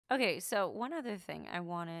Okay, so one other thing I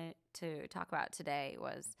wanted to talk about today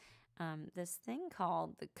was this thing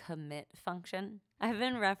called the commit function. I've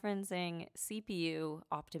been referencing CPU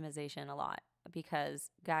optimization a lot because,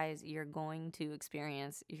 guys, you're going to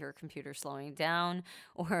experience your computer slowing down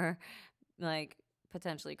or like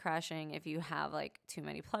potentially crashing if you have like too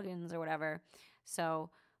many plugins or whatever. So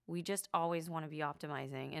we just always want to be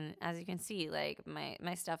optimizing. And as you can see, like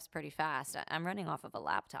my stuff's pretty fast. I'm running off of a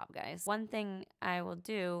laptop, guys. One thing I will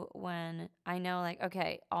do when I know like,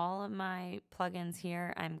 okay, all of my plugins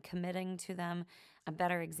here, I'm committing to them. A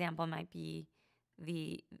better example might be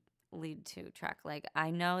the lead to track. Like I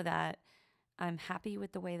know that I'm happy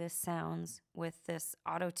with the way this sounds with this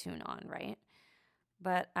auto tune on, right?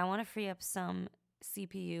 But I want to free up some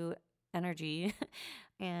CPU energy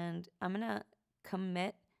and I'm going to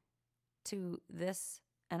commit to this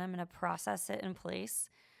and I'm going to process it in place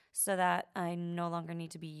so that I no longer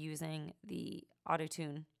need to be using the auto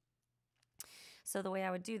tune. So the way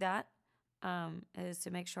I would do that is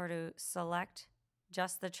to make sure to select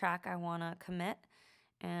just the track I want to commit,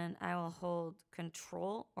 and I will hold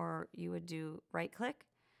Control, or you would do right click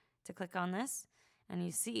to click on this, and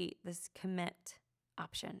you see this commit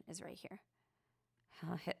option is right here.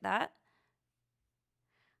 I'll hit that,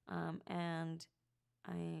 and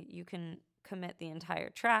you can commit the entire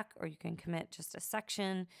track or you can commit just a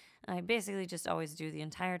section. I basically just always do the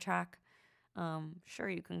entire track. Sure,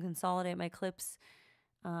 you can consolidate my clips.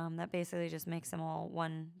 That basically just makes them all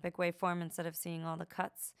one big waveform instead of seeing all the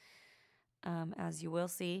cuts, as you will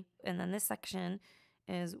see. And then this section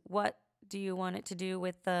is what do you want it to do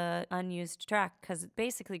with the unused track, because it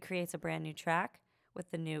basically creates a brand new track with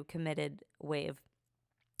the new committed wave.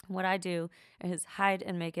 What I do is hide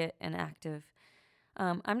and make it inactive.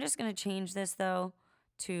 I'm just going to change this though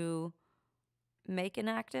to make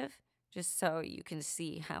inactive just so you can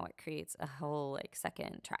see how it creates a whole like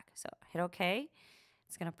second track. So hit OK.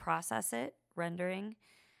 It's going to process it, rendering.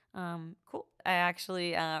 Cool. I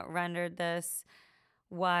actually rendered this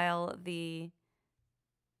while the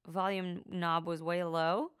volume knob was way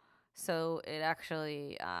low, so it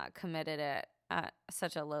actually committed it at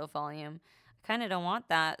such a low volume. I kind of don't want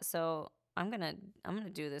that, so I'm gonna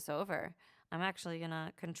do this over. I'm actually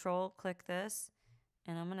gonna Control click this,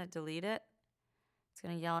 and I'm gonna delete it. It's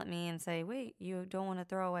gonna yell at me and say, "Wait, you don't want to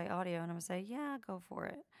throw away audio?" And I'm gonna say, "Yeah, go for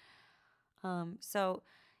it." So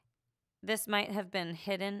this might have been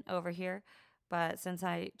hidden over here, but since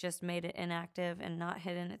I just made it inactive and not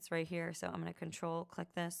hidden, it's right here. So I'm going to Control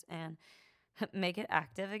click this and make it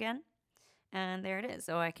active again. And there it is.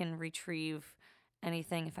 So I can retrieve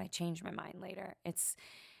anything if I change my mind later. It's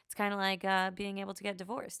kind of like being able to get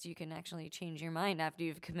divorced. You can actually change your mind after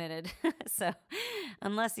you've committed. So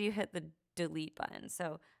unless you hit the delete button.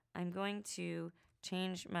 So I'm going to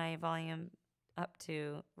change my volume up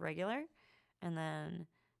to regular and then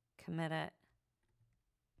commit it.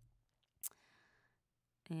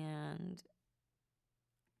 And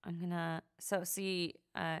I'm gonna, so see,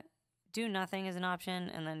 do nothing is an option,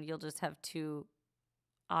 and then you'll just have two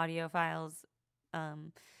audio files,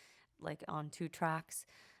 like on two tracks.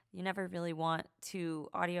 You never really want two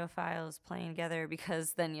audio files playing together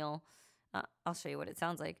because then you'll, I'll show you what it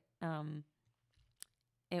sounds like.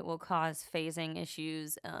 It will cause phasing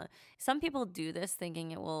issues. Some people do this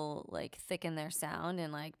thinking it will like thicken their sound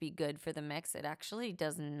and like be good for the mix. It actually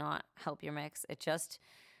does not help your mix. It just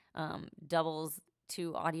doubles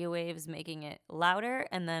two audio waves, making it louder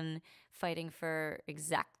and then fighting for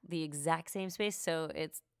the exact same space. So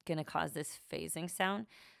it's gonna cause this phasing sound.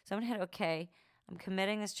 So I'm gonna hit OK. I'm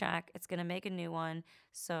committing this track. It's gonna make a new one.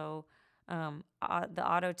 So the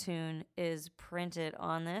auto tune is printed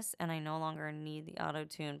on this, and I no longer need the auto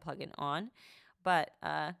tune plugin on. But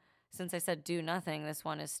since I said do nothing, this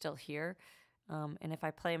one is still here. And if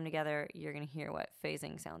I play them together, you're gonna hear what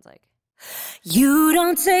phasing sounds like. You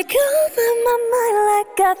don't take over my mind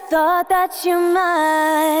like I thought that you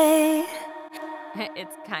might.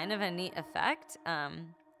 It's kind of a neat effect.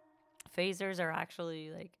 Phasers are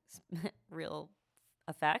actually like real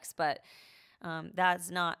effects, but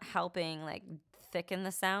that's not helping like thicken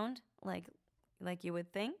the sound like you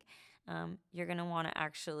would think. You're gonna want to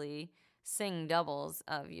actually sing doubles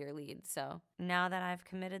of your lead. So now that I've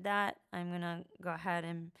committed that, I'm gonna go ahead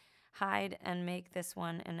and hide and make this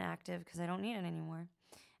one inactive because I don't need it anymore.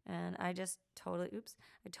 And I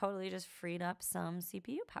totally just freed up some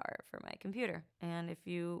CPU power for my computer. And if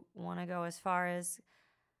you want to go as far as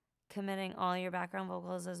committing all your background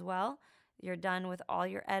vocals as well, you're done with all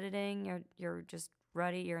your editing, you're just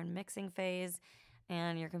ready, you're in mixing phase,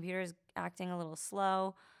 and your computer is acting a little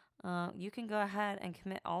slow, you can go ahead and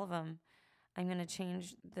commit all of them. I'm going to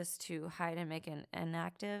change this to hide and make it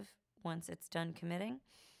inactive once it's done committing.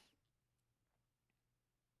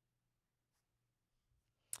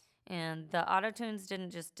 And the auto-tunes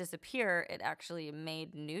didn't just disappear, it actually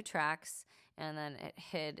made new tracks and then it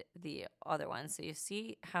hid the other ones. So you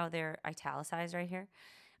see how they're italicized right here?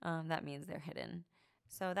 That means they're hidden.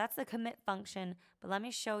 So that's the commit function, but let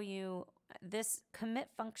me show you. This commit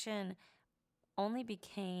function only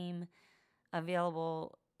became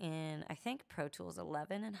available in, I think, Pro Tools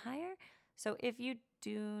 11 and higher. So if you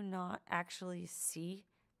do not actually see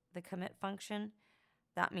the commit function,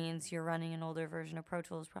 that means you're running an older version of Pro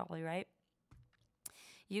Tools probably, right?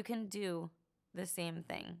 You can do the same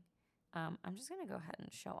thing. I'm just going to go ahead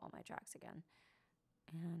and show all my tracks again.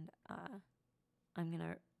 And I'm going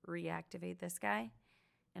to reactivate this guy.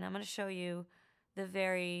 And I'm going to show you the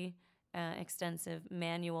very extensive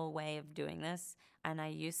manual way of doing this. And I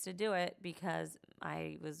used to do it because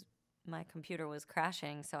my computer was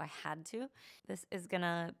crashing, so I had to. This is going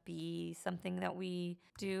to be something that we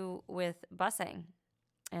do with busing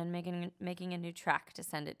and making a new track to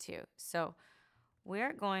send it to. So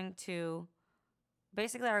we're going to,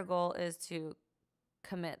 basically our goal is to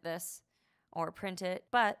commit this or print it,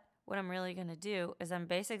 but what I'm really going to do is I'm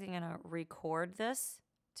basically going to record this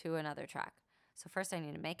to another track. So first I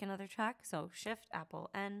need to make another track. So Shift Apple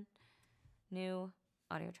N, new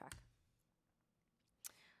audio track.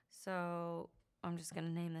 So I'm just going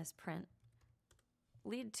to name this print.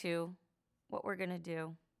 Lead 2, what we're going to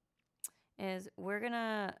do is we're going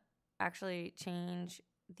to actually change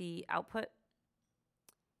the output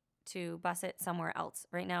to bus it somewhere else.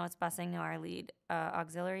 Right now it's busing to our lead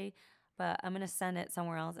auxiliary, but I'm going to send it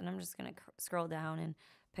somewhere else, and I'm just going to scroll down and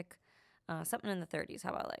pick something in the 30s. How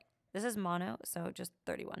about like, this is mono, so just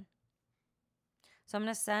 31. So I'm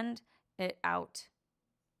going to send it out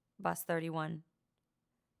bus 31.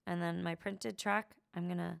 And then my printed track, I'm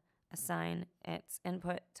going to assign its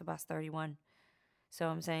input to bus 31. So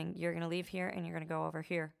I'm saying you're going to leave here and you're going to go over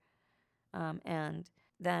here. And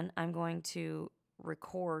then I'm going to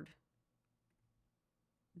record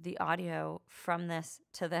the audio from this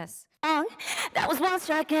to this. That was one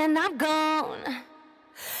strike and I'm gone.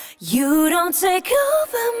 You don't take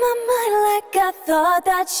over my mind like I thought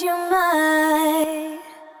that you might.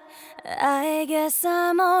 I guess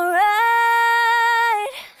I'm alright.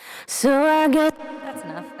 So I get. That's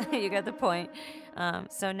enough. You get the point.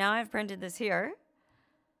 So now I've printed this here.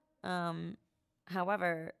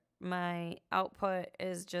 However, my output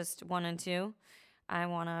is just 1 and 2. I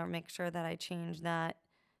want to make sure that I change that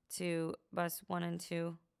to bus 1 and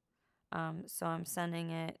 2. So I'm sending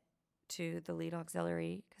it to the lead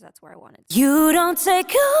auxiliary because that's where I want it. You don't take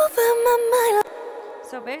over my mind.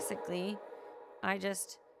 So basically, I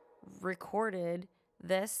just recorded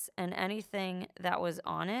this and anything that was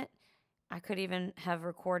on it. I could even have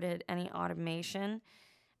recorded any automation.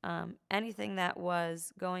 Anything that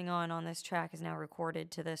was going on this track is now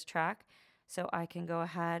recorded to this track. So I can go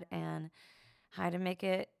ahead and hide and make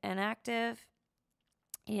it inactive.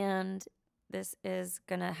 And this is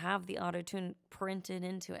going to have the auto-tune printed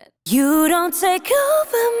into it. You don't take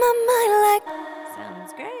over my mind like.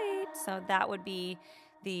 Sounds great. So that would be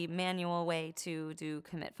the manual way to do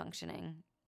commit functioning.